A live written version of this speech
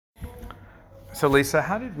So Lisa,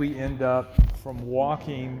 how did we end up from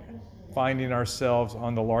walking, finding ourselves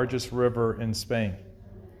on the largest river in Spain?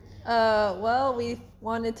 Well, we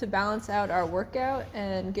wanted to balance out our workout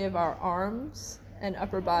and give our arms and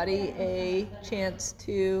upper body a chance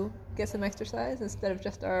to get some exercise instead of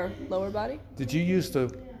just our lower body. Did you use the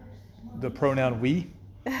pronoun we?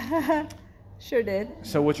 Sure did.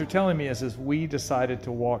 So what you're telling me is we decided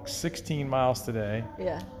to walk 16 miles today.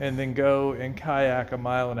 Yeah. And then go and kayak 1.5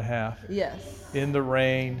 miles. Yes. In the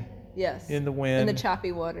rain. Yes. In the wind. In the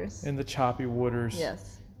choppy waters. In the choppy waters.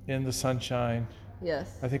 Yes. In the sunshine.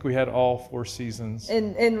 Yes. I think we had all 4 seasons. In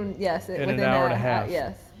within an hour and a half.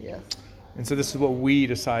 Yes. Yes. And so this is what we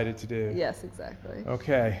decided to do. Yes, exactly.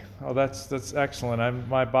 Okay. Well, that's excellent.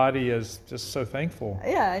 My body is just so thankful.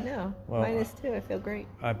 Yeah, I know. Well, mine is too. I feel great.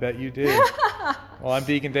 I bet you do. Well, I'm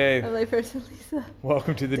Deacon Dave. I'm layperson Lisa.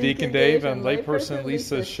 Welcome to the Deacon Dave and layperson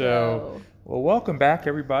Lisa show. Well, welcome back,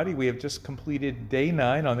 everybody. We have just completed day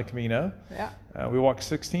 9 on the Camino. Yeah. We walked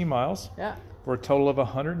 16 miles. Yeah. For a total of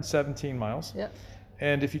 117 miles. Yep.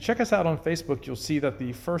 And if you check us out on Facebook, you'll see that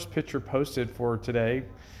the first picture posted for today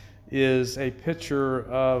is a picture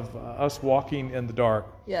of us walking in the dark.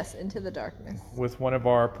 Yes, into the darkness. With one of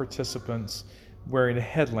our participants wearing a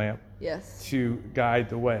headlamp. Yes. To guide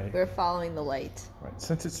the way. We're following the light. Right.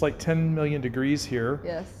 Since it's like 10 million degrees here.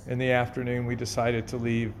 Yes. In the afternoon, we decided to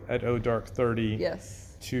leave at dark 30.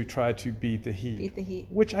 Yes. To try to beat the heat. Beat the heat.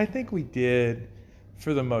 Which I think we did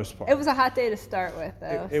for the most part. It was a hot day to start with,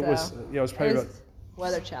 though. It was probably about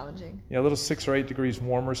weather challenging. Yeah, a little 6 or 8 degrees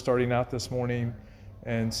warmer starting out this morning,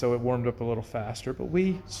 and so it warmed up a little faster. But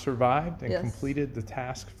we survived and completed the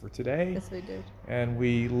task for today. Yes, we did. And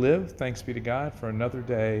we live, thanks be to God, for another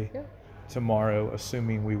day tomorrow,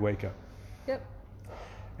 assuming we wake up. Yep.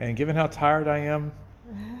 And given how tired I am,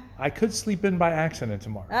 I could sleep in by accident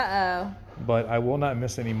tomorrow. Uh-oh. But I will not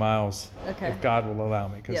miss any miles if God will allow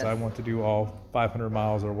me, because I want to do all 500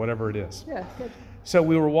 miles or whatever it is. Yeah, good. So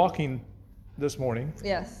we were walking this morning.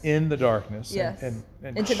 Yes. In the darkness. Yes. And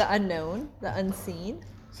into the unknown, the unseen.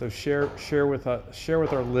 So share with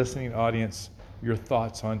our listening audience your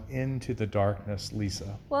thoughts on Into the Darkness,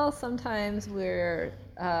 Lisa. Well, sometimes we're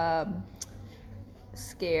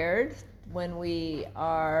scared when we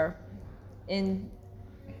are in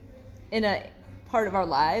a part of our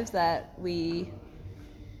lives that we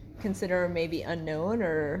consider maybe unknown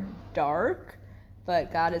or dark,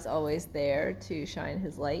 but God is always there to shine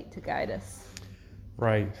his light to guide us.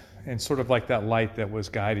 Right. And sort of like that light that was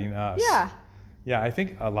guiding us. Yeah. Yeah, I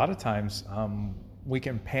think a lot of times we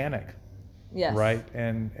can panic. Yes. Right.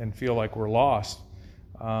 And feel like we're lost.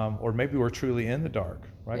 Or maybe we're truly in the dark,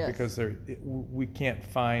 right? Yes. Because we can't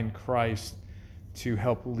find Christ to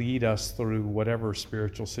help lead us through whatever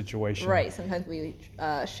spiritual situation. Right. Sometimes we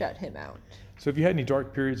shut him out. So have you had any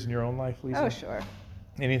dark periods in your own life, Lisa? Oh, sure.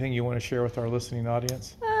 Anything you want to share with our listening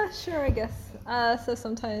audience? Sure, I guess. So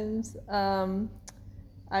sometimes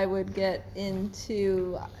I would get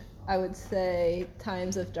into, I would say,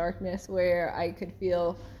 times of darkness where I could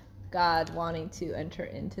feel God wanting to enter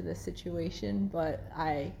into the situation, but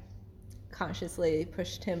I consciously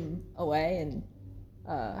pushed him away,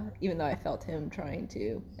 and even though I felt him trying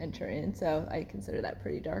to enter in, so I consider that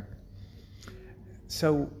pretty dark.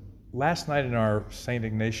 So last night in our St.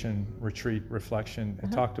 Ignatian retreat reflection,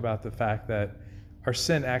 it talked about the fact that our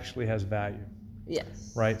sin actually has value.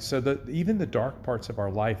 Yes. Right? So even the dark parts of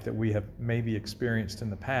our life that we have maybe experienced in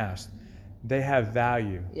the past, they have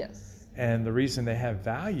value. Yes. And the reason they have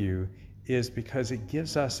value is because it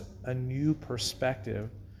gives us a new perspective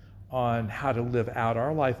on how to live out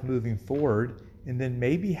our life moving forward, and then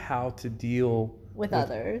maybe how to deal with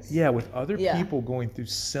others. Yeah, with other people going through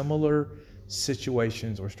similar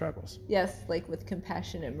situations or struggles. Yes, like with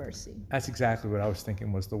compassion and mercy. That's exactly what I was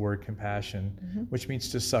thinking was the word compassion, which means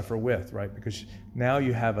to suffer with, right? Because now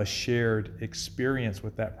you have a shared experience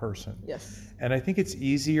with that person. Yes. And I think it's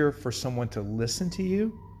easier for someone to listen to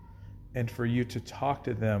you and for you to talk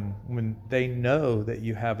to them when they know that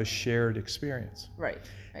you have a shared experience. Right,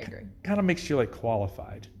 I agree. Kind of makes you like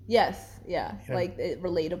qualified. Yes, yeah, like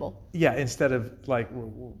relatable. Yeah, instead of like,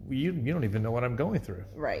 you don't even know what I'm going through.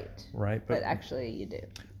 Right. Right. But actually you do.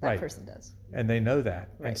 That person does. And they know that.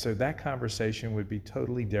 Right. And so that conversation would be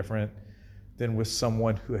totally different than with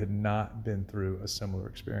someone who had not been through a similar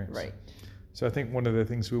experience. Right. So I think one of the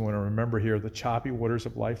things we want to remember here, the choppy waters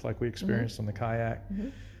of life like we experienced on the kayak,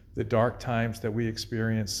 the dark times that we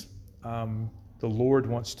experience, the Lord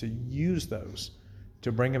wants to use those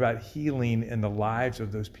to bring about healing in the lives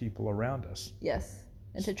of those people around us. Yes,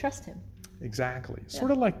 and to trust him. Exactly. Yeah. Sort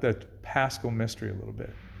of like the Paschal mystery a little bit.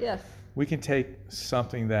 Yes. We can take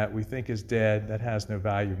something that we think is dead, that has no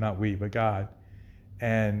value, not we, but God,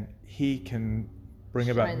 and he can bring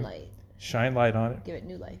shine light on it, give it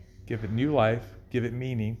new life, give it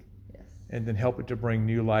meaning, yes, and then help it to bring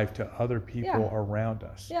new life to other people around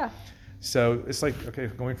us. Yeah. So it's like, okay,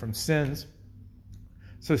 going from sins.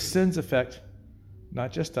 So sins affect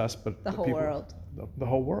not just us, but the whole people, world. The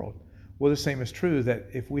whole world. Well, the same is true that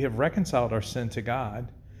if we have reconciled our sin to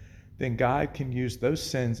God, then God can use those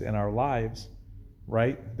sins in our lives,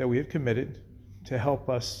 right, that we have committed to help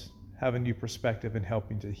us have a new perspective in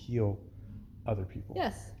helping to heal other people.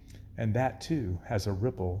 Yes. And that too has a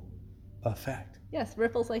ripple effect. Yes,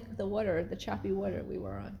 ripples like the water, the choppy water we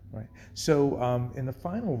were on. Right. So in the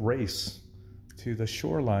final race to the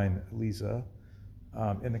shoreline, Lisa,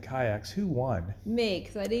 in the kayaks, who won? Me,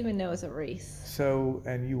 because I didn't even know it was a race. So,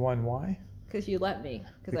 and you won why? Because you let me,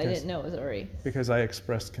 because I didn't know it was a race. Because I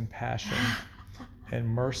expressed compassion and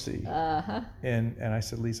mercy. Uh-huh. And I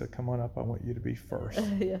said, Lisa, come on up. I want you to be first.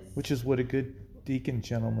 Yes. Which is what a good deacon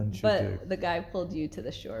gentleman should do. But the guy pulled you to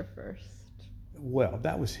the shore first. Well,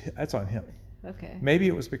 that's on him. Okay. Maybe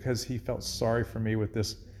it was because he felt sorry for me with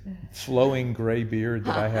this flowing gray beard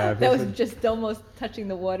that I have. That was just almost touching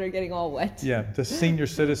the water, getting all wet. Yeah, the senior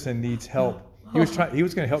citizen needs help. He was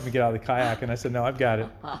going to help me get out of the kayak, and I said, no, I've got it.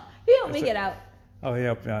 He helped me get out. Oh,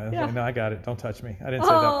 yeah. No, I got it. Don't touch me. I didn't say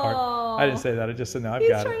that part. I didn't say that. I just said, no, I've got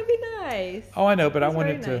it. He's trying to be nice. Oh, I know, but I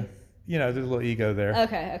wanted to, there's a little ego there.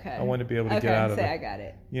 Okay. I wanted to be able to get out of it. I got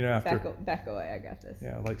it. After back away, I got this.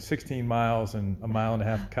 Yeah, like 16 miles and a mile and a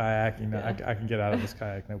half kayaking, I can get out of this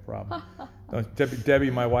kayak, no problem.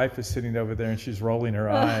 Debbie, my wife, is sitting over there and she's rolling her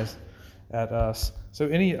eyes at us. So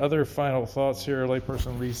any other final thoughts here,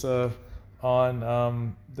 layperson Lisa,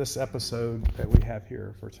 on this episode that we have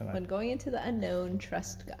here for tonight? When going into the unknown,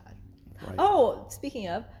 trust God. Right. Oh, speaking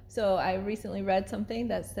of, so I recently read something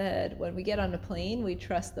that said when we get on a plane, we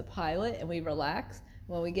trust the pilot and we relax.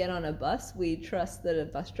 When we get on a bus, we trust the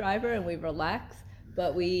bus driver and we relax,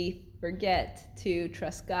 but we forget to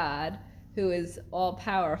trust God, who is all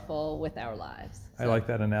powerful with our lives. So, I like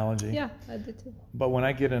that analogy. Yeah, I did too. But when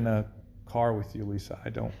I get in a car with you, Lisa,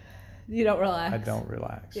 You don't relax. I don't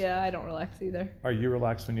relax. Yeah, I don't relax either. Are you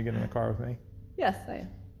relaxed when you get in the car with me? Yes, I am.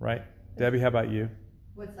 Right. Debbie, how about you?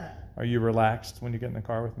 What's that? Are you relaxed when you get in the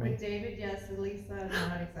car with me? With David, yes. With Lisa,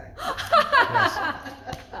 not exactly.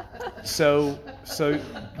 Yes. So,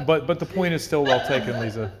 but the point is still well taken,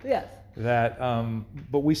 Lisa. Yes. That,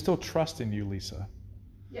 but we still trust in you, Lisa.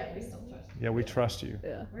 Yeah, we still trust you. Yeah, we trust you.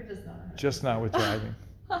 Yeah. We're just not with driving.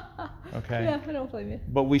 Okay. Yeah, I don't blame you.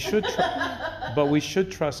 But we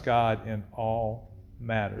should trust God in all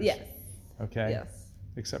matters. Yes. Okay. Yes.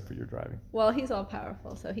 Except for your driving. Well, he's all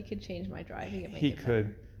powerful, so he could change my driving and make He it could.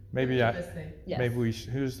 better. Maybe Yes.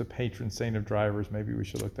 who's the patron saint of drivers? Maybe we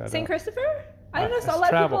should look that up. Saint Christopher? I don't know. So a It's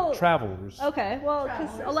lot of people. travelers. Okay, well,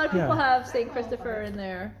 because a lot of people have Saint Christopher in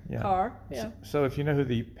their Yeah. car. Yeah. So if you know who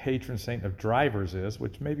the patron saint of drivers is,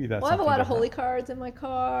 which maybe that's. Well, I have a lot of something holy cards in my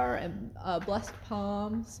car and blessed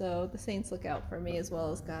palm, so the saints look out for me as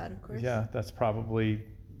well as God, of course. Yeah, that's probably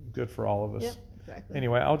good for all of us. Yep, exactly.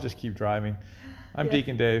 Anyway, I'll just keep driving. I'm Yeah.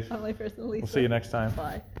 Deacon Dave. I'm Layperson Lisa. We'll see you next time.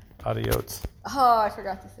 Bye. Adios. Oh, I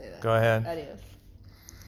forgot to say that. Go ahead. Adios.